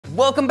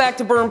Welcome back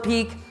to Berm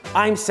Peak.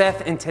 I'm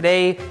Seth, and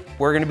today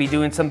we're gonna be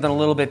doing something a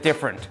little bit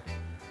different,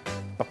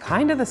 but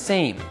kind of the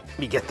same. Let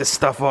me get this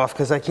stuff off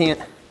because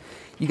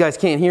you guys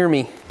can't hear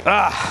me.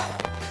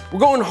 We're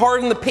going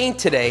hard in the paint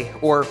today,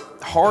 or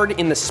hard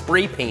in the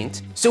spray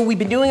paint. So we've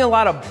been doing a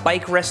lot of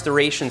bike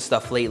restoration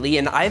stuff lately,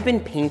 and I've been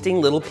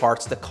painting little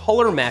parts to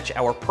color match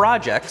our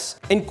projects.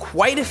 And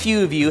quite a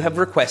few of you have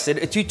requested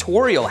a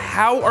tutorial.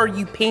 How are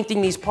you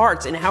painting these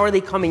parts and how are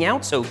they coming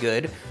out so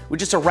good with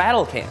just a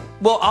rattle can?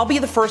 Well, I'll be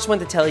the first one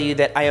to tell you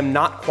that I am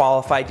not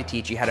qualified to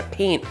teach you how to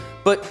paint,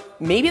 but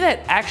maybe that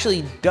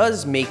actually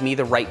does make me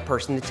the right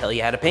person to tell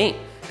you how to paint.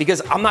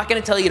 Because I'm not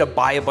gonna tell you to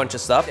buy a bunch of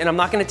stuff, and I'm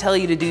not gonna tell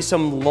you to do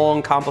some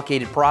long,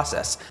 complicated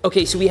process.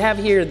 Okay, so we have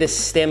here this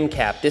stem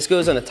cap. This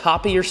goes on the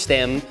top of your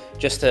stem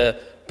just to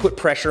put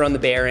pressure on the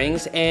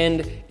bearings,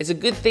 and it's a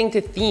good thing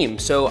to theme.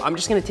 So I'm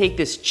just gonna take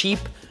this cheap,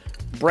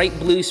 bright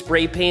blue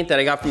spray paint that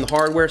I got from the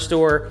hardware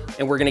store,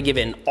 and we're gonna give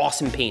it an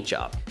awesome paint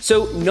job.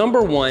 So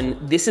number one,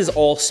 this is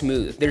all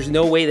smooth. There's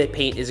no way that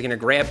paint is gonna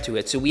grab to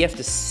it, so we have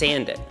to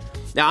sand it.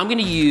 Now I'm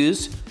gonna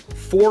use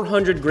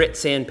 400 grit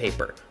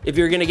sandpaper. If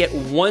you're gonna get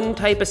one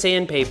type of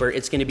sandpaper,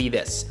 it's gonna be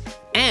this.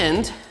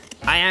 And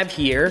I have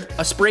here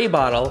a spray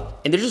bottle,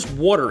 and there's just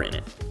water in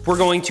it. We're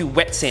going to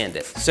wet sand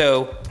it.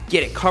 So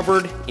get it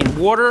covered in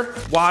water,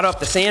 wad up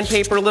the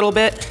sandpaper a little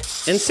bit,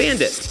 and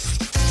sand it.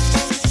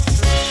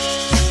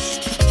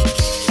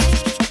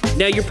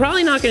 Now you're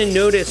probably not gonna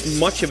notice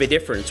much of a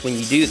difference when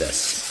you do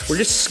this. We're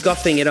just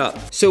scuffing it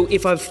up. So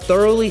if I've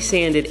thoroughly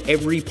sanded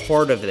every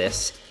part of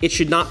this, it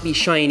should not be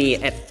shiny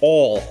at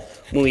all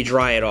when we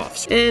dry it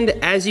off. And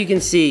as you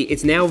can see,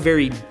 it's now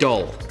very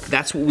dull.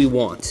 That's what we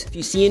want. If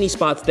you see any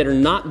spots that are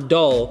not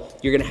dull,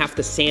 you're gonna have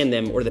to sand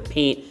them or the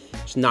paint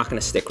is not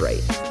gonna stick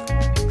right.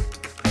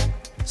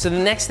 So the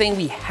next thing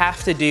we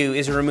have to do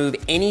is remove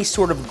any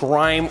sort of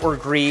grime or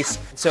grease.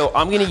 So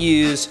I'm gonna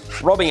use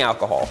rubbing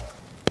alcohol.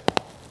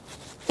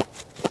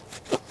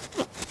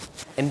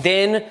 And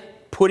then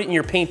put it in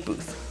your paint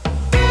booth.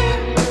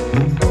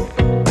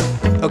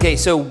 Okay,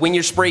 so when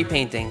you're spray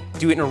painting,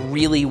 do it in a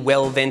really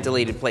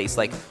well-ventilated place,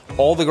 like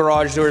all the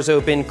garage doors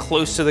open,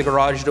 close to the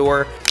garage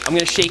door. I'm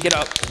gonna shake it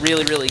up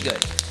really, really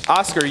good.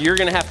 Oscar, you're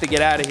gonna have to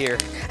get out of here.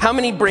 How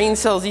many brain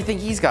cells do you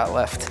think he's got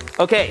left?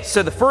 Okay,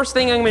 so the first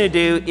thing I'm gonna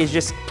do is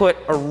just put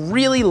a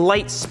really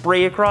light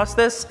spray across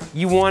this.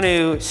 You want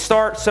to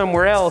start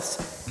somewhere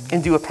else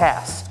and do a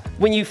pass.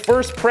 When you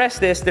first press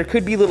this, there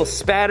could be little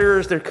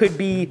spatters, there could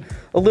be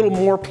a little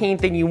more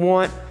paint than you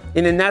want,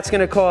 and then that's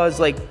gonna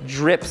cause like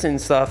drips and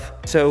stuff.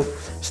 So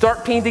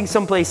start painting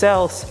someplace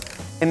else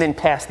and then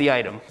pass the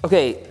item.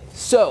 Okay,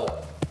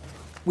 so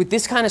with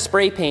this kind of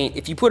spray paint,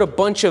 if you put a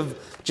bunch of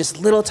just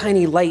little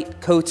tiny light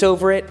coats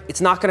over it,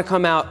 it's not gonna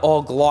come out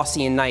all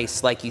glossy and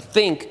nice like you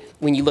think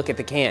when you look at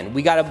the can.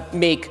 We gotta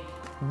make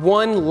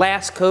one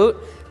last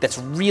coat that's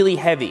really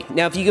heavy.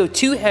 Now, if you go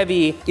too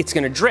heavy, it's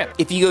gonna drip.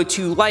 If you go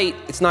too light,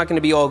 it's not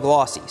gonna be all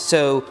glossy.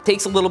 So it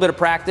takes a little bit of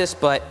practice,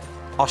 but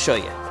I'll show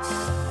you.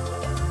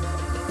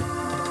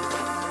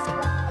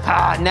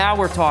 Now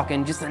we're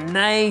talking, just a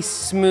nice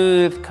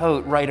smooth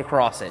coat right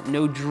across it.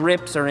 No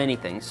drips or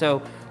anything.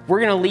 So we're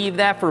gonna leave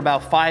that for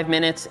about 5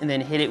 minutes and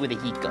then hit it with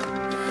a heat gun.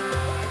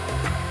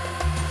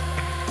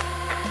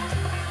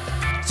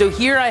 So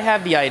here I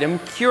have the item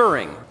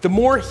curing. The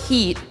more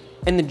heat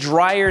and the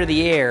drier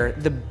the air,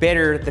 the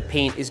better the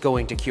paint is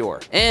going to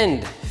cure.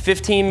 And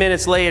 15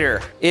 minutes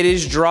later, it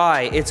is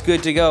dry, it's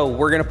good to go.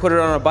 We're gonna put it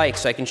on a bike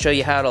so I can show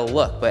you how it'll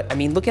look. But I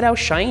mean, look at how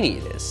shiny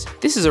it is.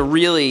 This is a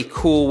really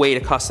cool way to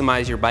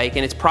customize your bike,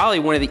 and it's probably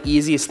one of the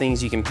easiest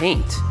things you can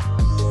paint.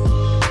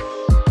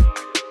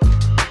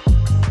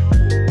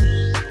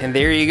 And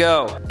there you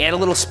go. Add a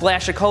little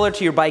splash of color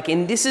to your bike,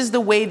 and this is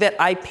the way that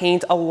I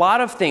paint a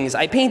lot of things.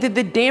 I painted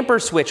the damper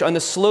switch on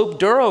the Slope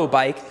Duro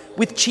bike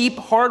with cheap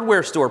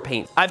hardware store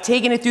paint. I've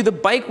taken it through the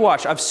bike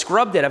wash, I've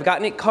scrubbed it, I've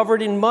gotten it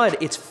covered in mud,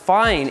 it's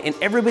fine, and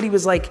everybody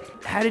was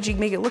like, how did you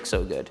make it look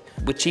so good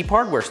with cheap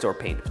hardware store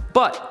paint?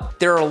 But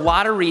there are a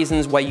lot of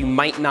reasons why you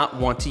might not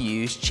want to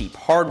use cheap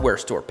hardware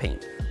store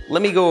paint.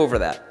 Let me go over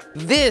that.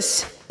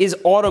 This is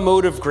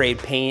automotive grade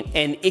paint,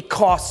 and it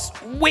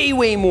costs way,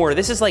 way more.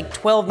 This is like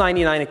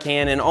 $12.99 a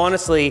can, and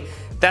honestly,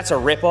 that's a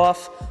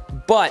ripoff,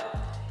 but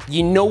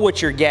you know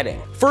what you're getting.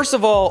 First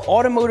of all,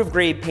 automotive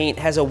grade paint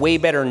has a way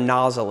better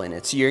nozzle in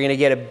it, so you're gonna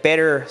get a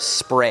better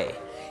spray.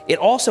 It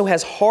also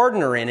has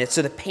hardener in it,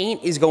 so the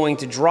paint is going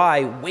to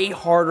dry way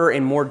harder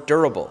and more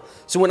durable.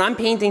 So when I'm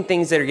painting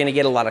things that are gonna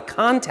get a lot of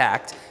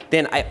contact,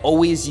 then I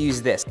always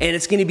use this, and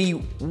it's gonna be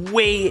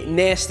way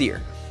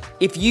nastier.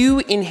 If you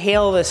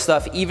inhale this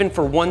stuff even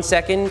for 1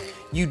 second,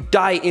 you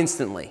die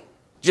instantly.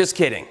 Just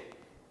kidding,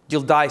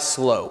 you'll die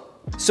slow.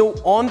 So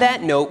on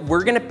that note,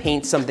 we're gonna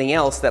paint something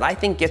else that I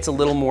think gets a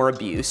little more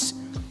abuse.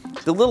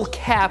 The little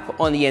cap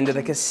on the end of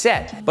the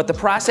cassette. But the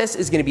process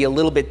is gonna be a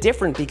little bit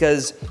different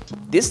because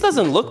this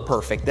doesn't look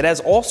perfect. It has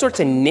all sorts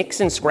of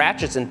nicks and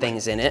scratches and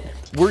things in it.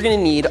 We're gonna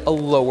need a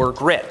lower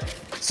grit.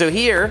 So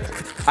here,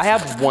 I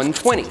have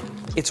 120.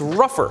 It's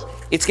rougher.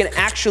 It's gonna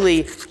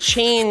actually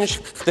change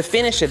the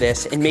finish of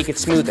this and make it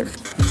smoother.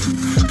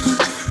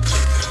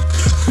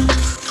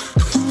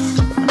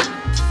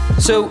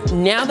 So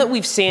now that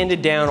we've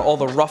sanded down all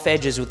the rough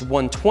edges with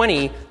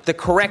 120, the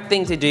correct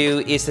thing to do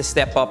is to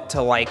step up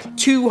to like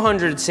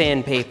 200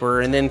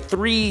 sandpaper and then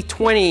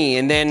 320,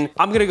 and then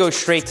I'm gonna go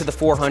straight to the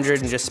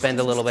 400 and just spend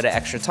a little bit of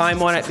extra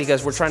time on it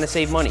because we're trying to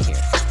save money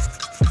here.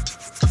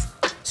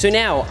 So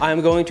now I'm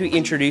going to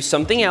introduce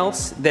something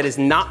else that is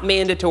not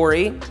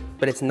mandatory,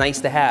 but it's nice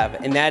to have,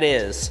 and that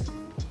is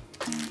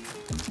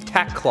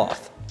tack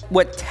cloth.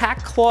 What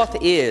tack cloth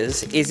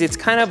is it's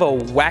kind of a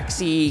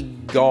waxy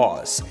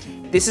gauze.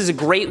 This is a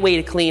great way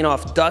to clean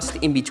off dust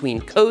in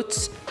between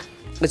coats.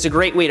 It's a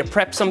great way to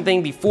prep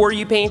something before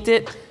you paint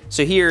it.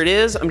 So here it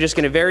is. I'm just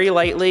gonna very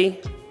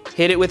lightly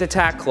hit it with a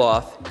tack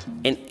cloth,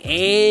 and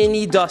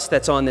any dust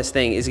that's on this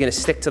thing is gonna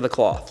stick to the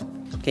cloth.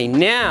 Okay,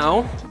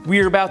 now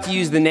we're about to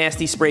use the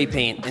nasty spray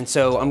paint, and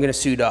so I'm gonna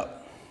suit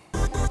up.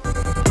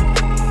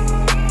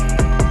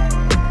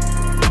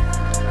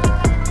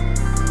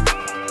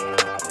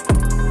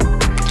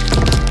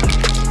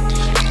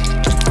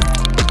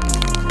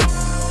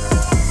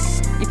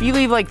 If you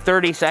leave like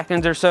 30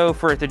 seconds or so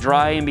for it to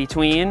dry in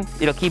between,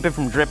 it'll keep it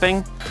from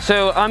dripping.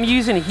 So I'm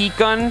using a heat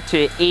gun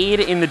to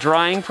aid in the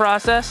drying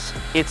process.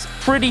 It's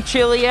pretty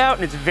chilly out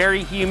and it's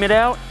very humid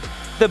out.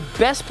 The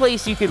best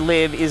place you could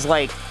live is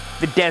like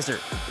the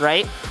desert,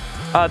 right?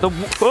 The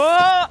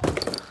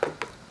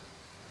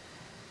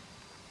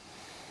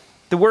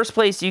worst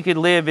place you could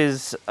live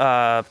is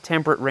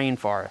temperate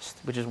rainforest,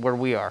 which is where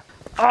we are.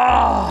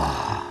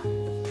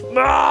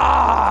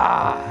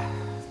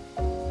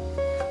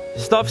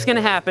 Stuff's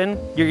gonna happen.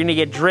 You're gonna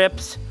get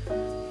drips.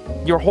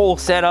 Your whole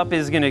setup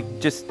is gonna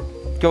just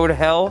go to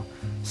hell.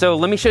 So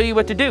let me show you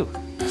what to do.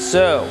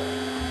 So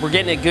we're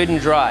getting it good and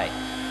dry.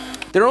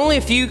 There are only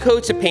a few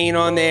coats of paint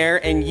on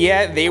there, and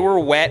yeah, they were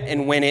wet,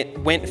 and when it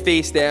went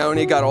face down,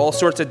 it got all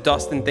sorts of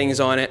dust and things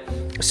on it.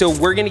 So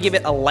we're gonna give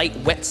it a light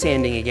wet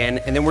sanding again,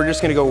 and then we're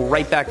just gonna go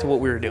right back to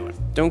what we were doing.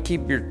 Don't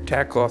keep your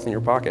tack cloth in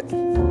your pocket.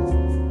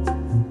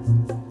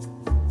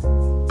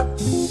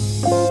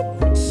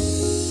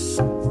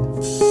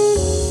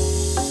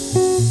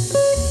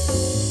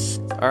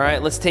 All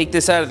right, let's take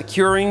this out of the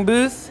curing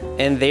booth,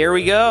 and there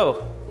we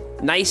go.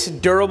 Nice,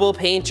 durable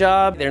paint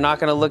job. They're not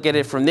gonna look at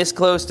it from this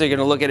close, they're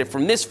gonna look at it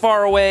from this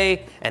far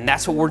away, and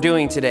that's what we're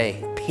doing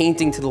today,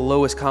 painting to the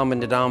lowest common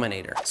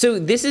denominator. So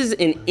this is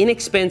an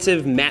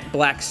inexpensive matte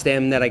black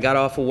stem that I got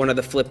off of one of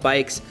the flip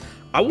bikes.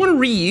 I wanna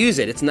reuse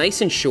it, it's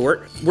nice and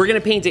short. We're gonna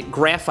paint it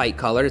graphite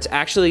color. It's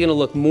actually gonna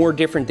look more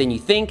different than you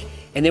think,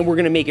 and then we're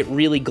gonna make it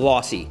really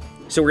glossy.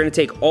 So we're gonna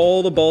take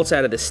all the bolts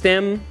out of the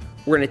stem,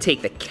 we're gonna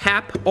take the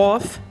cap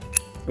off,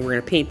 and we're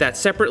gonna paint that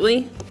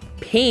separately.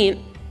 Paint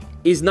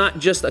is not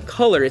just a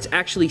color, it's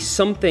actually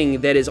something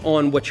that is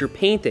on what you're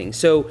painting.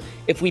 So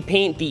if we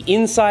paint the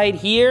inside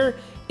here,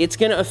 it's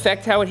gonna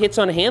affect how it hits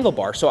on a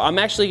handlebar. So I'm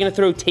actually gonna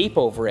throw tape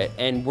over it,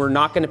 and we're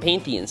not gonna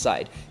paint the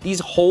inside. These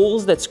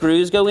holes that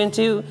screws go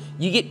into,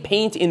 you get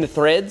paint in the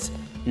threads,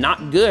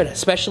 not good,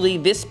 especially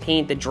this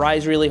paint that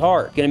dries really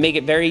hard. Gonna make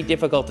it very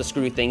difficult to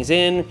screw things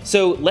in.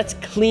 So let's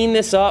clean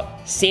this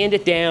up, sand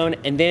it down,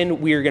 and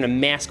then we're gonna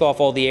mask off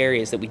all the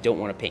areas that we don't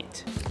wanna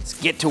paint. Let's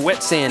get to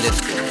wet sanding.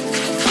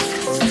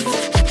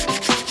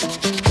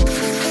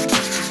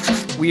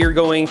 We are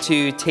going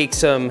to take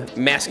some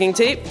masking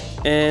tape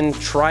and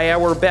try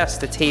our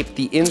best to tape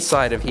the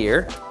inside of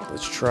here.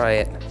 Let's try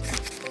it.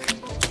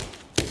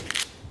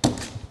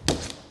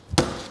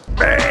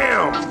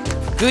 Bam!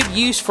 Good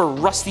use for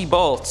rusty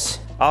bolts.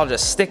 I'll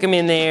just stick them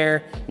in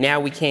there. Now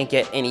we can't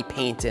get any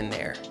paint in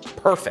there.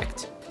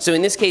 Perfect. So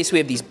in this case, we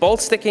have these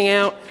bolts sticking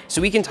out,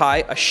 so we can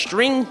tie a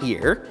string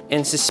here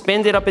and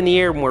suspend it up in the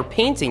air when we're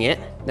painting it.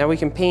 Now we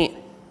can paint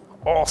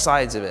all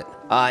sides of it.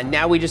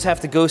 Now we just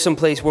have to go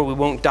someplace where we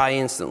won't die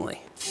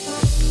instantly.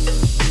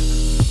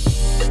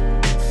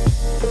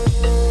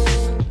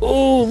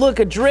 Oh, look,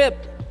 a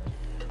drip.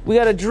 We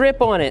got a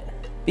drip on it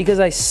because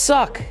I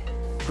suck.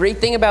 Great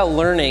thing about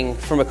learning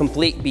from a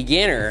complete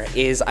beginner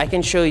is I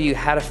can show you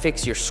how to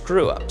fix your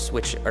screw-ups,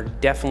 which are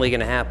definitely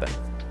gonna happen.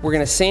 We're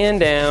gonna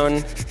sand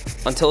down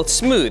until it's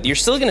smooth. You're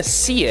still gonna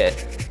see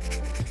it,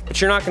 but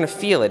you're not gonna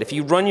feel it. If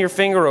you run your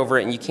finger over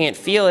it and you can't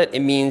feel it, it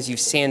means you've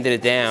sanded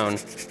it down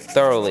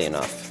thoroughly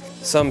enough.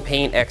 Some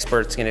paint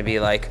expert's gonna be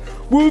like,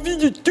 well, if you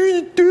just do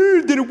it,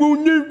 then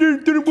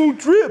it won't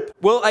drip.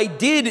 Well, I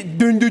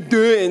did,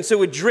 and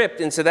so it dripped,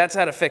 and so that's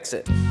how to fix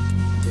it.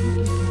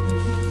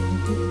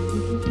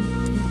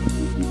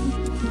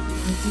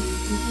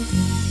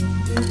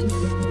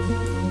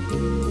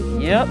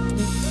 Yep,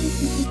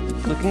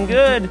 looking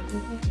good.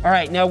 All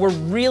right, now we're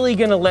really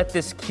gonna let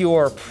this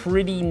cure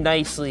pretty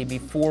nicely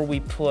before we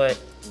put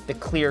the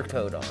clear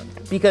coat on.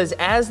 Because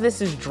as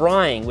this is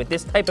drying with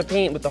this type of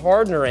paint with the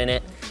hardener in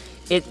it,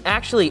 it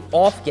actually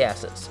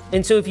off-gases.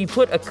 And so if you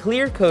put a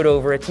clear coat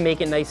over it to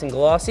make it nice and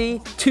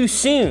glossy too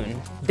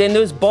soon, then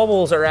those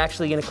bubbles are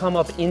actually gonna come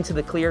up into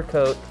the clear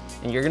coat,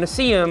 and you're gonna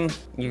see them,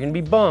 you're gonna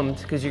be bummed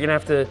because you're gonna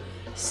have to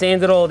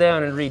sand it all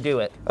down and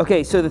redo it.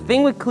 Okay, so the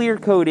thing with clear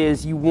coat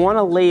is you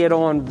wanna lay it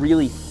on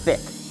really thick,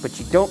 but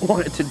you don't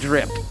want it to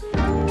drip.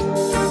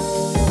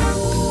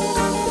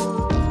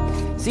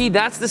 See,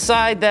 that's the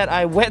side that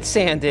I wet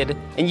sanded,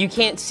 and you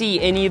can't see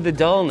any of the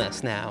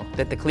dullness now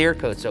that the clear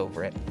coat's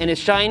over it. And as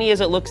shiny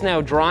as it looks now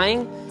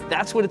drying,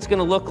 that's what it's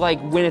gonna look like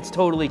when it's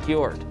totally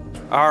cured.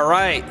 All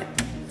right,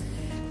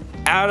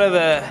 out of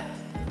the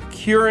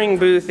curing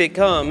booth it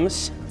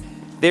comes.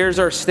 There's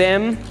our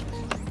stem.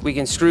 We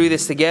can screw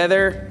this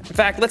together. In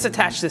fact, let's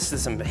attach this to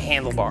some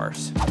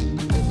handlebars.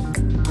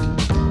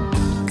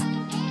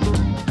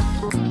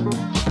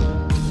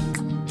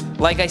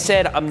 Like I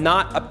said, I'm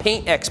not a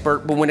paint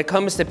expert, but when it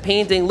comes to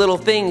painting little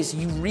things,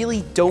 you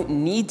really don't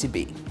need to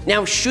be.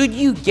 Now, should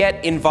you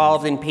get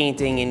involved in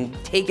painting and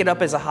take it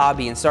up as a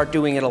hobby and start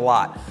doing it a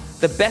lot,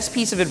 the best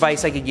piece of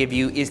advice I could give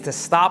you is to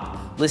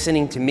stop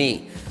listening to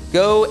me.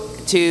 Go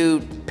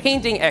to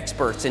painting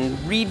experts and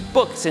read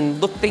books and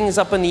look things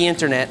up on the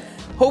internet.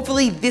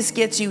 Hopefully this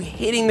gets you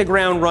hitting the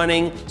ground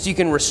running so you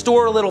can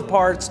restore little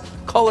parts,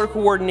 color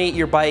coordinate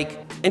your bike,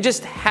 and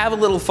just have a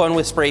little fun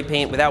with spray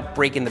paint without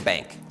breaking the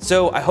bank.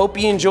 So I hope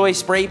you enjoy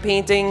spray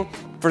painting.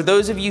 For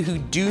those of you who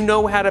do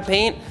know how to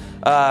paint,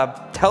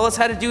 tell us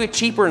how to do it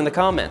cheaper in the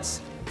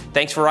comments.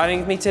 Thanks for riding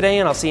with me today,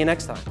 and I'll see you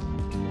next time.